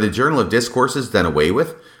asks, "Are the Journal of Discourses done away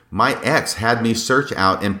with? My ex had me search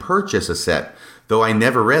out and purchase a set, though I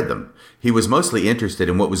never read them. He was mostly interested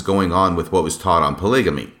in what was going on with what was taught on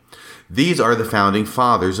polygamy. These are the founding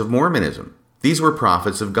fathers of Mormonism. These were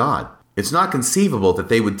prophets of God. It's not conceivable that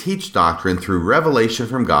they would teach doctrine through revelation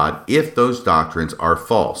from God if those doctrines are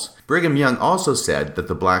false." Brigham Young also said that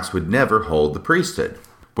the blacks would never hold the priesthood.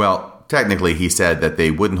 Well, technically, he said that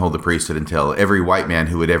they wouldn't hold the priesthood until every white man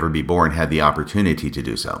who would ever be born had the opportunity to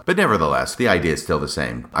do so. But nevertheless, the idea is still the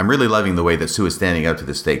same. I'm really loving the way that Sue is standing up to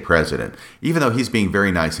the stake president, even though he's being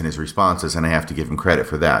very nice in his responses, and I have to give him credit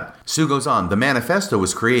for that. Sue goes on, "The manifesto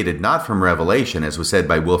was created not from revelation, as was said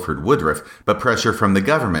by Wilford Woodruff, but pressure from the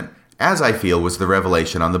government, as I feel was the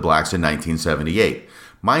revelation on the blacks in 1978.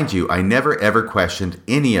 Mind you, I never ever questioned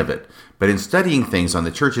any of it. But in studying things on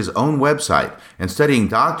the church's own website and studying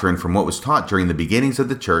doctrine from what was taught during the beginnings of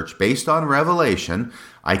the church based on revelation,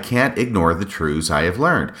 I can't ignore the truths I have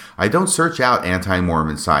learned. I don't search out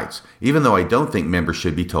anti-Mormon sites, even though I don't think members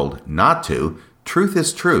should be told not to. Truth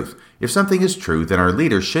is truth. If something is true, then our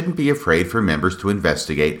leaders shouldn't be afraid for members to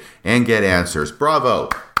investigate and get answers." Bravo!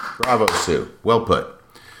 Bravo, Sue. Well put.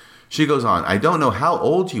 She goes on, "I don't know how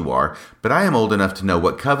old you are, but I am old enough to know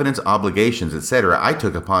what covenants, obligations, etc. I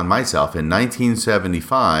took upon myself in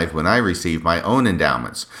 1975 when I received my own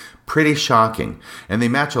endowments. Pretty shocking. And they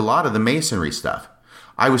match a lot of the Masonry stuff.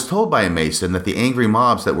 I was told by a Mason that the angry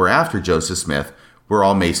mobs that were after Joseph Smith were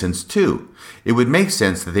all Masons too. It would make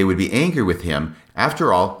sense that they would be angry with him.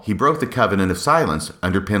 After all, he broke the covenant of silence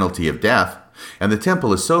under penalty of death. And the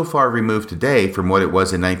temple is so far removed today from what it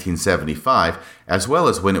was in 1975, as well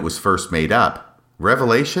as when it was first made up.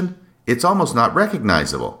 Revelation? It's almost not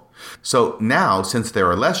recognizable. So now, since there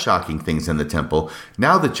are less shocking things in the temple,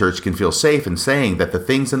 now the church can feel safe in saying that the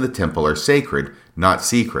things in the temple are sacred, not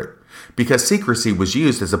secret. Because secrecy was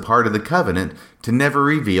used as a part of the covenant to never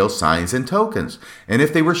reveal signs and tokens. And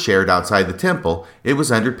if they were shared outside the temple, it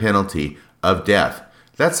was under penalty of death.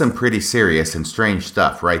 That's some pretty serious and strange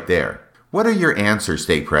stuff right there. What are your answers,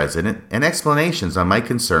 State President, and explanations on my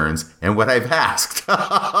concerns and what I've asked?"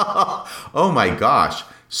 Oh my gosh.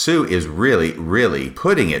 Sue is really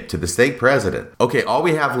putting it to the State President. Okay, all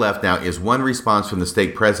we have left now is one response from the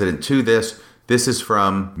State President to this. This is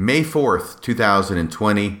from May 4th,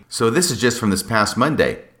 2020. So this is just from this past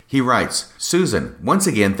Monday. He writes, "Susan, once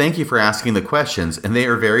again, thank you for asking the questions, and they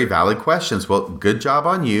are very valid questions. Well, good job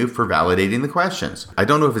on you for validating the questions." I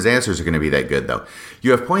don't know if his answers are going to be that good, though.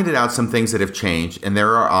 "You have pointed out some things that have changed, and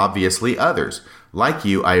there are obviously others. Like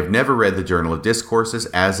you, I have never read the Journal of Discourses,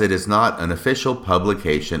 as it is not an official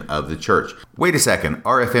publication of the church." Wait a second,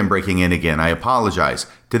 RFM breaking in again. I apologize.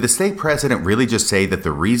 Did the State President really just say that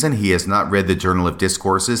the reason he has not read the Journal of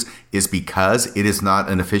Discourses is because it is not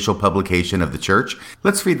an official publication of the church?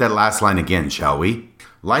 Let's read that last line again, shall we?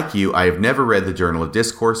 "Like you, I have never read the Journal of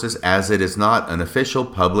Discourses, as it is not an official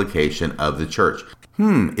publication of the church."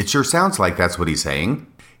 It sure sounds like that's what he's saying.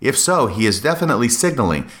 If so, he is definitely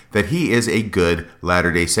signaling that he is a good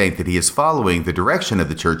Latter-day Saint, that he is following the direction of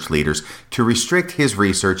the church leaders to restrict his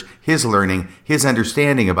research, his learning, his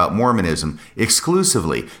understanding about Mormonism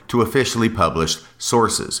exclusively to officially published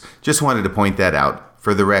sources. Just wanted to point that out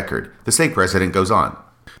for the record. The State President goes on.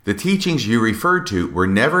 "The teachings you referred to were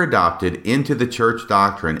never adopted into the church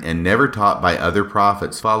doctrine and never taught by other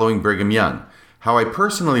prophets following Brigham Young. How I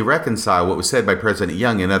personally reconcile what was said by President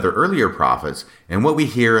Young and other earlier prophets and what we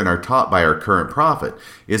hear and are taught by our current prophet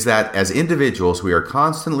is that as individuals we are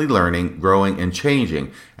constantly learning, growing, and changing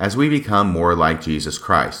as we become more like Jesus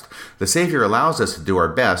Christ. The Savior allows us to do our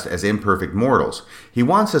best as imperfect mortals. He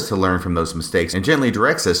wants us to learn from those mistakes and gently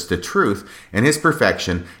directs us to truth and His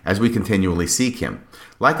perfection as we continually seek Him.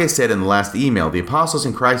 Like I said in the last email, the apostles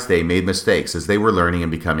in Christ's day made mistakes as they were learning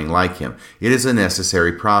and becoming like Him. It is a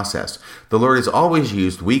necessary process. The Lord has always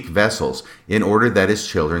used weak vessels in order that His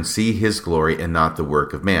children see His glory and not the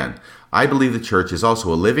work of man. I believe the church is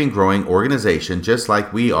also a living, growing organization just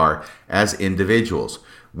like we are as individuals.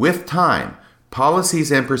 With time,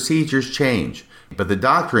 policies and procedures change, but the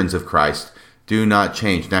doctrines of Christ do not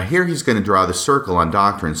change. Now here he's going to draw the circle on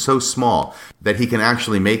doctrine so small that he can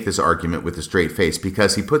actually make this argument with a straight face,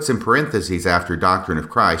 because he puts in parentheses after doctrine of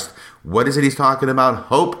Christ. What is it he's talking about?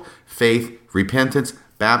 Hope, faith, repentance,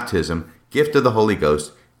 baptism, gift of the Holy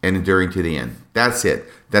Ghost, and enduring to the end. That's it.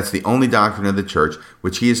 That's the only doctrine of the church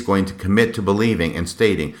which he is going to commit to believing and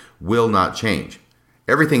stating will not change.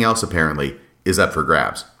 Everything else apparently is up for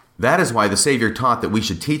grabs. That is why the Savior taught that we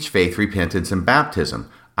should teach faith, repentance, and baptism.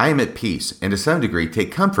 I am at peace, and to some degree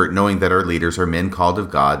take comfort knowing that our leaders are men called of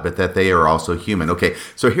God, but that they are also human. Okay,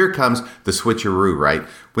 so here comes the switcheroo, right?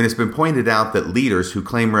 When it's been pointed out that leaders who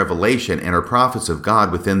claim revelation and are prophets of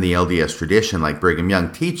God within the LDS tradition, like Brigham Young,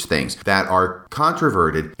 teach things that are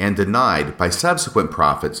controverted and denied by subsequent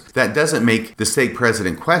prophets, that doesn't make the stake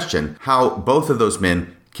president question how both of those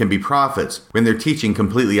men can be prophets when they're teaching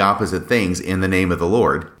completely opposite things in the name of the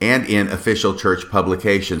Lord and in official church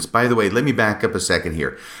publications. By the way, let me back up a second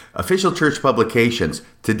here. Official church publications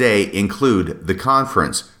today include the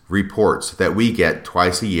conference reports that we get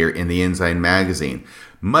twice a year in the Ensign magazine.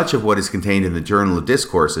 Much of what is contained in the Journal of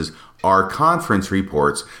Discourses are conference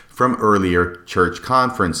reports from earlier church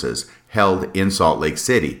conferences held in Salt Lake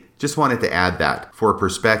City. Just wanted to add that for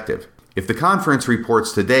perspective. If the conference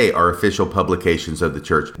reports today are official publications of the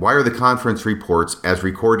church, why are the conference reports as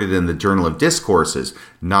recorded in the Journal of Discourses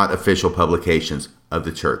not official publications of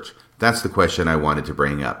the church? That's the question I wanted to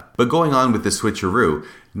bring up. But going on with the switcheroo,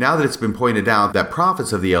 now that it's been pointed out that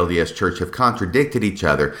prophets of the LDS Church have contradicted each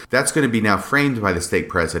other, that's going to be now framed by the stake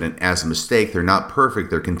president as a mistake. They're not perfect,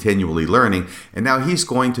 they're continually learning, and now he's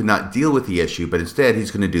going to not deal with the issue, but instead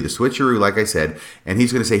he's going to do the switcheroo, like I said, and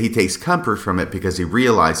he's going to say he takes comfort from it because he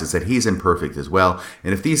realizes that he's imperfect as well,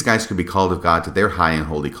 and if these guys could be called of God to their high and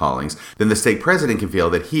holy callings, then the stake president can feel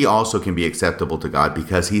that he also can be acceptable to God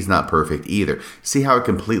because he's not perfect either. See how it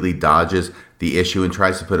completely dodges the issue and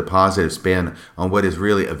tries to put a positive spin on what is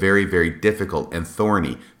really a very, very difficult and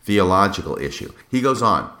thorny theological issue. He goes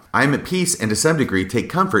on, I am at peace and to some degree take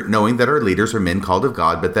comfort knowing that our leaders are men called of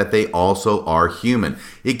God, but that they also are human.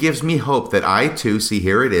 It gives me hope that I too, see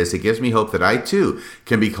here it is, it gives me hope that I too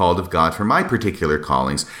can be called of God for my particular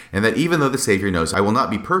callings, and that even though the Savior knows I will not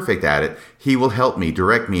be perfect at it, he will help me,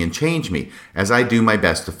 direct me, and change me as I do my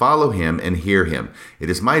best to follow him and hear him. It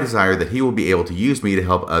is my desire that he will be able to use me to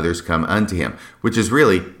help others come unto him, which is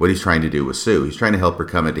really what he's trying to do with Sue. He's trying to help her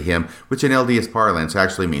come unto him, which in LDS parlance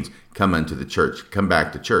actually means come unto the church, come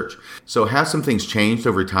back to church. So have some things changed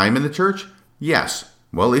over time in the church? Yes.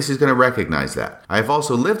 Well, at least he's going to recognize that. I have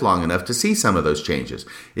also lived long enough to see some of those changes.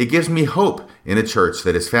 It gives me hope in a church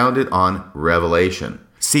that is founded on revelation.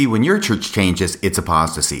 See, when your church changes, it's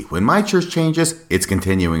apostasy. When my church changes, it's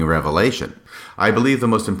continuing revelation. I believe the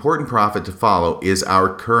most important prophet to follow is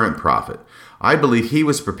our current prophet. I believe he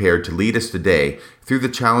was prepared to lead us today through the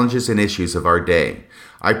challenges and issues of our day.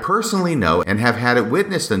 I personally know and have had it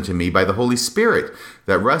witnessed unto me by the Holy Spirit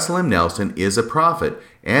that Russell M. Nelson is a prophet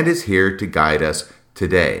and is here to guide us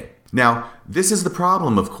today. Now, this is the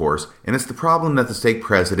problem, of course, and it's the problem that the stake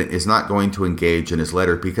president is not going to engage in his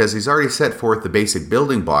letter because he's already set forth the basic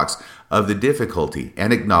building blocks of the difficulty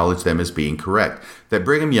and acknowledged them as being correct. That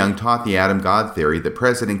Brigham Young taught the Adam God theory, that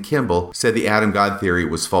President Kimball said the Adam God theory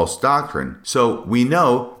was false doctrine. So we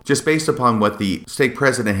know, just based upon what the stake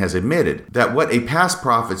president has admitted, that what a past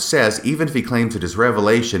prophet says, even if he claims it as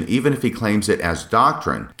revelation, even if he claims it as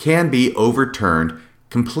doctrine, can be overturned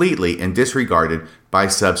completely and disregarded by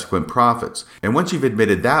subsequent prophets. And once you've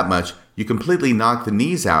admitted that much, you completely knock the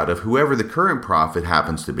knees out of whoever the current prophet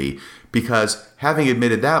happens to be, because having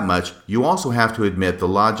admitted that much, you also have to admit the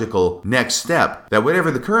logical next step that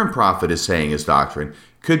whatever the current prophet is saying is doctrine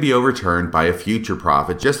could be overturned by a future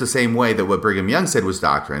prophet, just the same way that what Brigham Young said was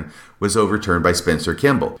doctrine was overturned by Spencer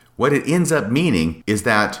Kimball. What it ends up meaning is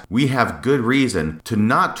that we have good reason to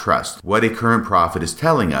not trust what a current prophet is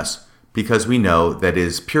telling us, because we know that it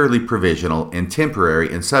is purely provisional and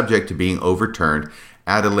temporary and subject to being overturned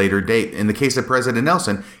at a later date. In the case of President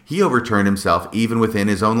Nelson, he overturned himself even within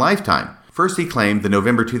his own lifetime. First, he claimed the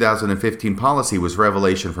November 2015 policy was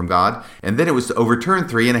revelation from God, and then it was overturned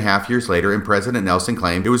 3.5 years later, and President Nelson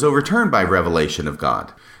claimed it was overturned by revelation of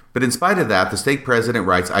God. But in spite of that, the stake president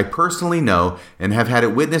writes, I personally know and have had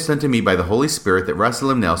it witnessed unto me by the Holy Spirit that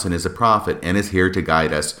Russell M. Nelson is a prophet and is here to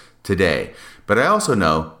guide us today. But I also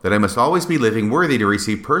know that I must always be living worthy to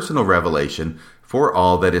receive personal revelation for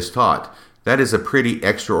all that is taught. That is a pretty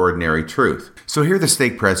extraordinary truth. So here the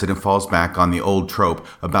stake president falls back on the old trope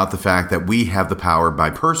about the fact that we have the power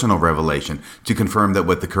by personal revelation to confirm that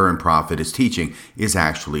what the current prophet is teaching is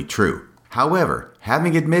actually true. However,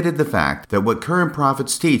 having admitted the fact that what current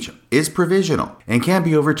prophets teach is provisional and can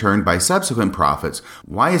be overturned by subsequent prophets,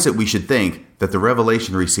 why is it we should think that the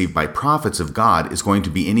revelation received by prophets of God is going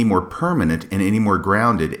to be any more permanent and any more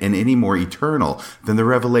grounded and any more eternal than the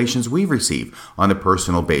revelations we receive on a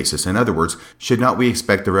personal basis? In other words, should not we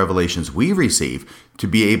expect the revelations we receive to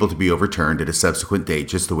be able to be overturned at a subsequent date,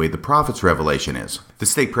 just the way the prophet's revelation is? The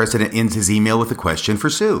stake president ends his email with a question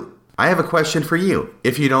for Sue. I have a question for you,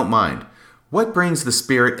 if you don't mind. What brings the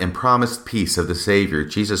spirit and promised peace of the Savior,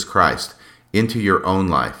 Jesus Christ, into your own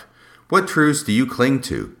life? What truths do you cling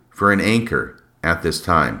to for an anchor at this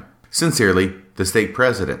time? Sincerely, the stake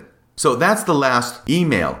president. So that's the last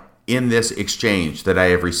email in this exchange that I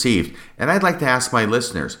have received. And I'd like to ask my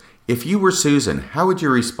listeners, if you were Susan, how would you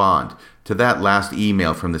respond to that last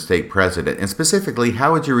email from the stake president? And specifically,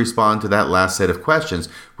 how would you respond to that last set of questions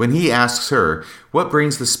when he asks her, what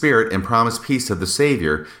brings the spirit and promised peace of the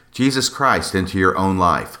Savior, Jesus Christ, into your own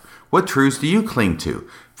life? What truths do you cling to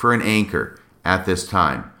for an anchor at this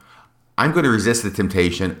time? I'm going to resist the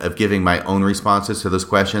temptation of giving my own responses to those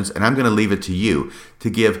questions, and I'm going to leave it to you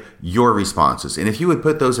to give your responses. And if you would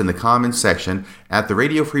put those in the comments section at the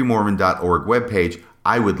radiofreemormon.org webpage,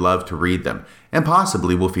 I would love to read them, and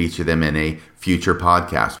possibly we'll feature them in a future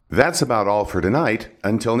podcast. That's about all for tonight.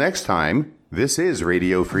 Until next time, this is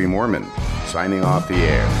Radio Free Mormon, signing off the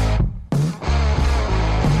air.